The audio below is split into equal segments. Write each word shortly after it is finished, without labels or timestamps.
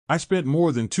I spent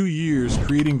more than 2 years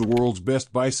creating the world's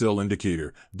best buy-sell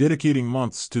indicator, dedicating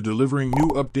months to delivering new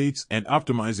updates and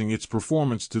optimizing its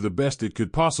performance to the best it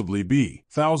could possibly be.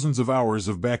 Thousands of hours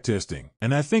of backtesting,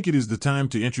 and I think it is the time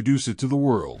to introduce it to the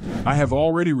world. I have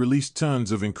already released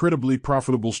tons of incredibly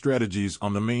profitable strategies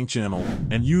on the main channel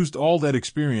and used all that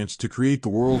experience to create the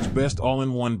world's best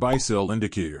all-in-one buy-sell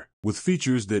indicator, with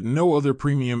features that no other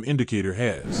premium indicator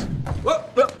has.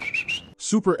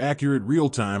 Super accurate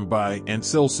real-time buy and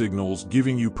sell signals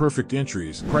giving you perfect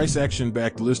entries, price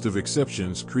action-backed list of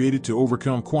exceptions created to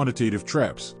overcome quantitative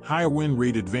traps, high win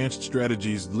rate advanced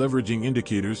strategies leveraging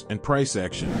indicators and price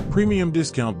action, premium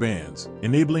discount bands,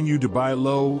 enabling you to buy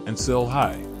low and sell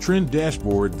high, trend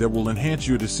dashboard that will enhance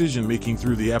your decision-making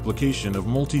through the application of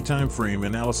multi-time frame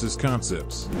analysis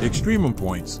concepts, extremum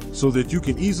points so that you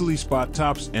can easily spot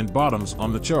tops and bottoms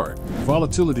on the chart,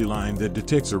 volatility line that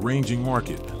detects a ranging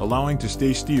market, allowing to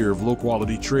stay steer of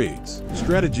low-quality trades,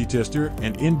 strategy tester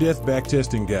and in-depth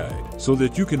backtesting guide so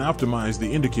that you can optimize the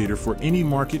indicator for any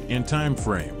market and time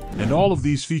frame. And all of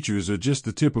these features are just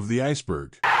the tip of the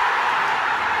iceberg.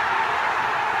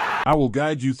 I will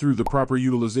guide you through the proper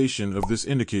utilization of this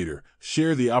indicator,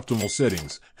 share the optimal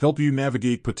settings, help you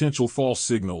navigate potential false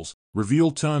signals,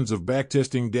 reveal tons of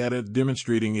backtesting data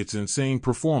demonstrating its insane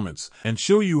performance, and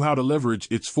show you how to leverage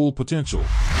its full potential.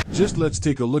 Just let's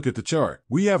take a look at the chart.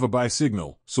 We have a buy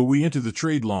signal, so we enter the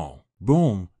trade long.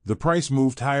 Boom, the price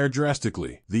moved higher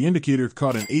drastically. The indicator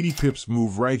caught an 80 pips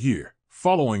move right here.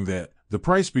 Following that, the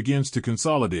price begins to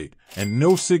consolidate, and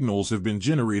no signals have been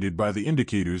generated by the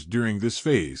indicators during this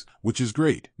phase, which is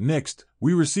great. Next,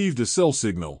 we received a sell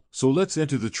signal, so let's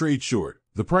enter the trade short.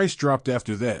 The price dropped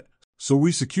after that, so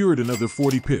we secured another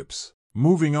 40 pips.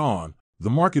 Moving on, the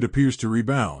market appears to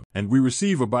rebound, and we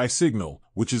receive a buy signal,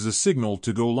 which is a signal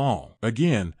to go long.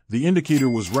 Again, the indicator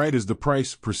was right as the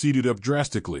price proceeded up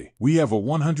drastically. We have a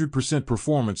 100%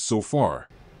 performance so far.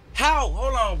 How?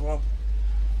 Hold on, bro.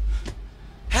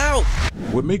 How?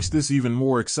 What makes this even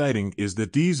more exciting is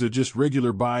that these are just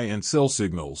regular buy and sell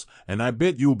signals, and I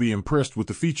bet you'll be impressed with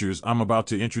the features I'm about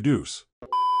to introduce.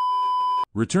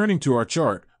 Returning to our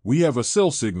chart, we have a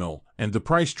sell signal, and the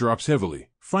price drops heavily.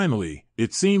 Finally,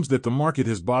 it seems that the market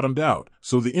has bottomed out,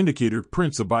 so the indicator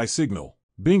prints a buy signal.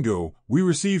 Bingo, we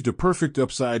received a perfect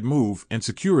upside move and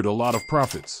secured a lot of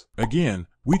profits. Again,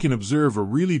 we can observe a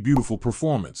really beautiful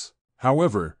performance.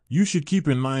 However, you should keep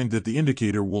in mind that the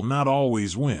indicator will not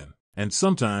always win, and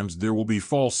sometimes there will be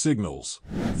false signals.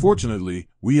 Fortunately,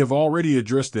 we have already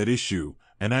addressed that issue,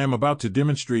 and I am about to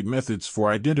demonstrate methods for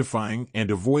identifying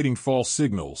and avoiding false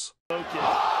signals.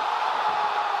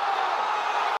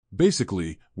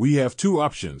 Basically, we have two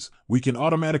options. We can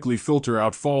automatically filter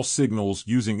out false signals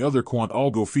using other Quant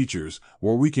Algo features,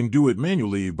 or we can do it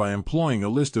manually by employing a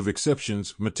list of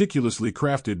exceptions meticulously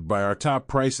crafted by our top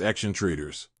price action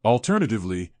traders.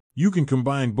 Alternatively, you can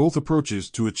combine both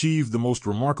approaches to achieve the most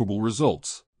remarkable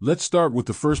results. Let's start with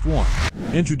the first one.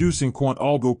 Introducing Quant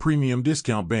Algo Premium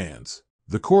Discount Bands.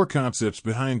 The core concepts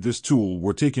behind this tool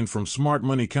were taken from Smart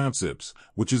Money Concepts,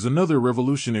 which is another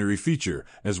revolutionary feature,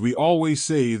 as we always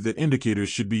say that indicators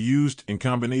should be used in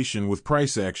combination with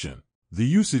price action. The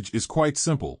usage is quite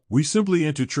simple. We simply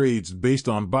enter trades based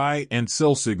on buy and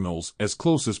sell signals as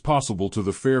close as possible to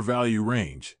the fair value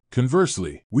range.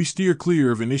 Conversely, we steer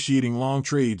clear of initiating long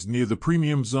trades near the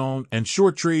premium zone and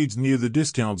short trades near the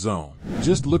discount zone.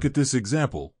 Just look at this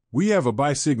example. We have a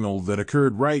buy signal that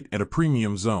occurred right at a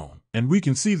premium zone, and we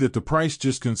can see that the price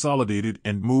just consolidated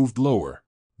and moved lower.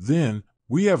 Then,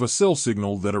 we have a sell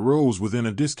signal that arose within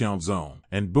a discount zone,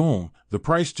 and boom, the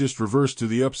price just reversed to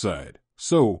the upside.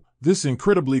 So, this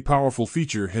incredibly powerful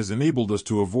feature has enabled us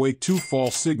to avoid two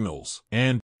false signals.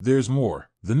 And there's more.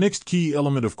 The next key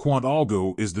element of Quant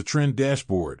Algo is the trend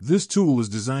dashboard. This tool is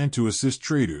designed to assist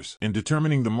traders in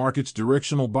determining the market's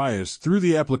directional bias through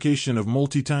the application of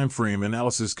multi-time frame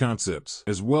analysis concepts,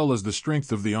 as well as the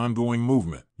strength of the ongoing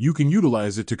movement. You can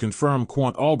utilize it to confirm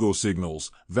Quant Algo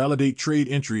signals, validate trade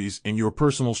entries in your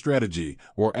personal strategy,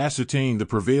 or ascertain the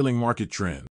prevailing market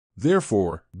trend.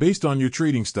 Therefore, based on your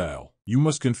trading style, you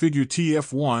must configure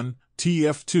TF1,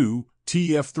 TF2,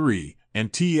 TF3,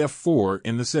 and TF4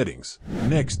 in the settings.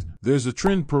 Next, there's a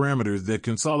trend parameter that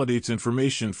consolidates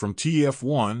information from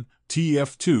TF1,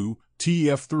 TF2,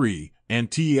 TF3,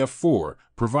 and TF4,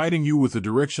 providing you with a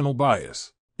directional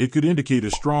bias. It could indicate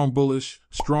a strong bullish,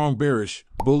 strong bearish,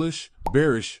 bullish,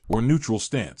 bearish, or neutral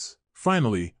stance.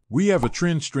 Finally, we have a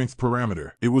trend strength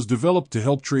parameter. It was developed to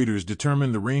help traders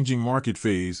determine the ranging market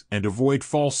phase and avoid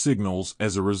false signals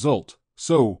as a result.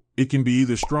 So, it can be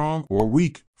either strong or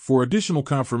weak. For additional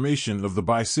confirmation of the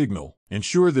buy signal,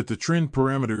 ensure that the trend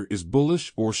parameter is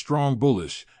bullish or strong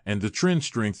bullish, and the trend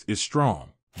strength is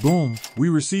strong. Boom, we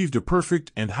received a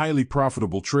perfect and highly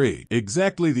profitable trade.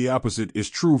 Exactly the opposite is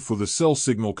true for the sell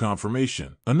signal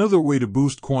confirmation. Another way to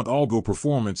boost Quant Algo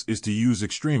performance is to use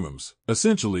extremums.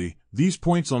 Essentially, these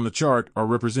points on the chart are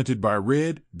represented by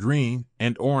red, green,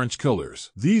 and orange colors.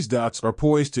 These dots are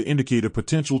poised to indicate a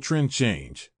potential trend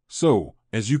change. So,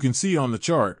 as you can see on the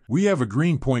chart, we have a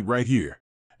green point right here,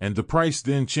 and the price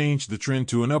then changed the trend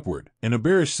to an upward. In a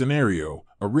bearish scenario,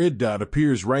 a red dot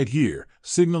appears right here,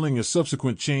 signaling a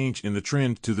subsequent change in the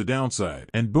trend to the downside.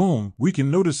 And boom, we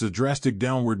can notice a drastic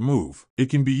downward move.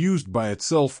 It can be used by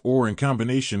itself or in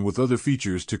combination with other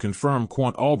features to confirm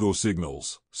Quant Algo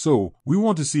signals. So, we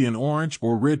want to see an orange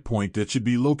or red point that should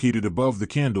be located above the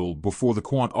candle before the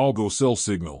Quant Algo sell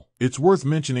signal. It's worth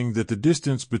mentioning that the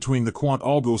distance between the Quant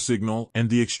Algo signal and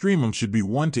the extremum should be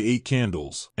 1 to 8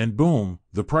 candles. And boom,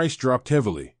 the price dropped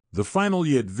heavily. The final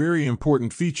yet very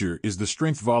important feature is the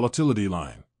strength volatility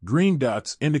line. Green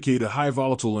dots indicate a high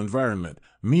volatile environment,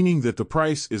 meaning that the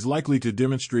price is likely to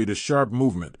demonstrate a sharp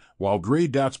movement, while gray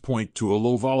dots point to a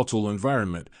low volatile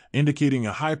environment, indicating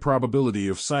a high probability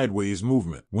of sideways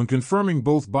movement. When confirming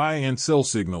both buy and sell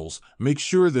signals, make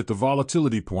sure that the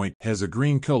volatility point has a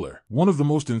green color. One of the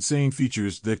most insane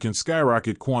features that can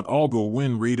skyrocket Quant Algo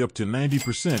win rate up to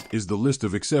 90% is the list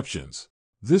of exceptions.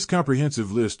 This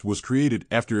comprehensive list was created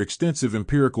after extensive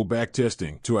empirical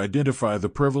backtesting to identify the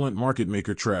prevalent market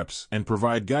maker traps and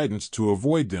provide guidance to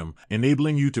avoid them,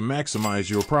 enabling you to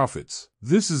maximize your profits.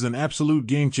 This is an absolute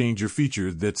game-changer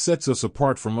feature that sets us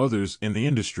apart from others in the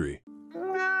industry.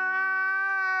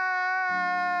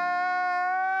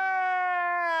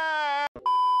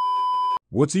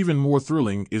 What's even more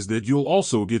thrilling is that you'll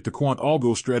also get the Quant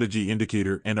Algo strategy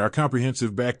indicator and our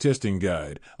comprehensive backtesting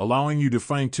guide, allowing you to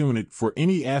fine-tune it for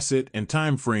any asset and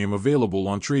time frame available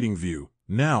on TradingView.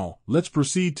 Now, let's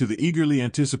proceed to the eagerly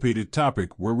anticipated topic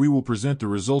where we will present the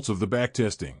results of the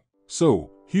backtesting.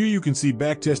 So, here you can see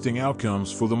backtesting outcomes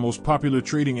for the most popular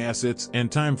trading assets and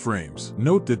time frames.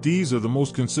 Note that these are the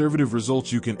most conservative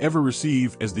results you can ever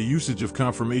receive, as the usage of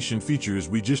confirmation features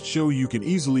we just show you can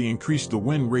easily increase the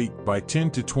win rate by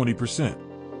 10 to 20%.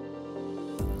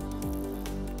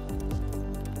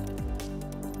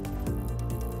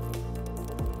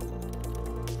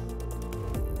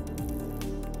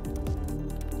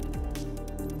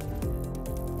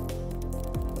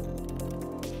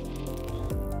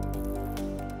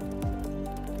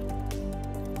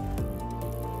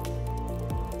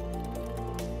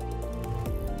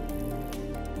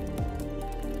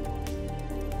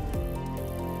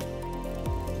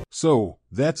 So,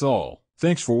 that's all.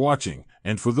 Thanks for watching,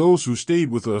 and for those who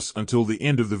stayed with us until the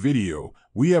end of the video,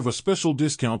 we have a special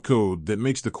discount code that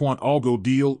makes the Quant Algo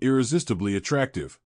deal irresistibly attractive.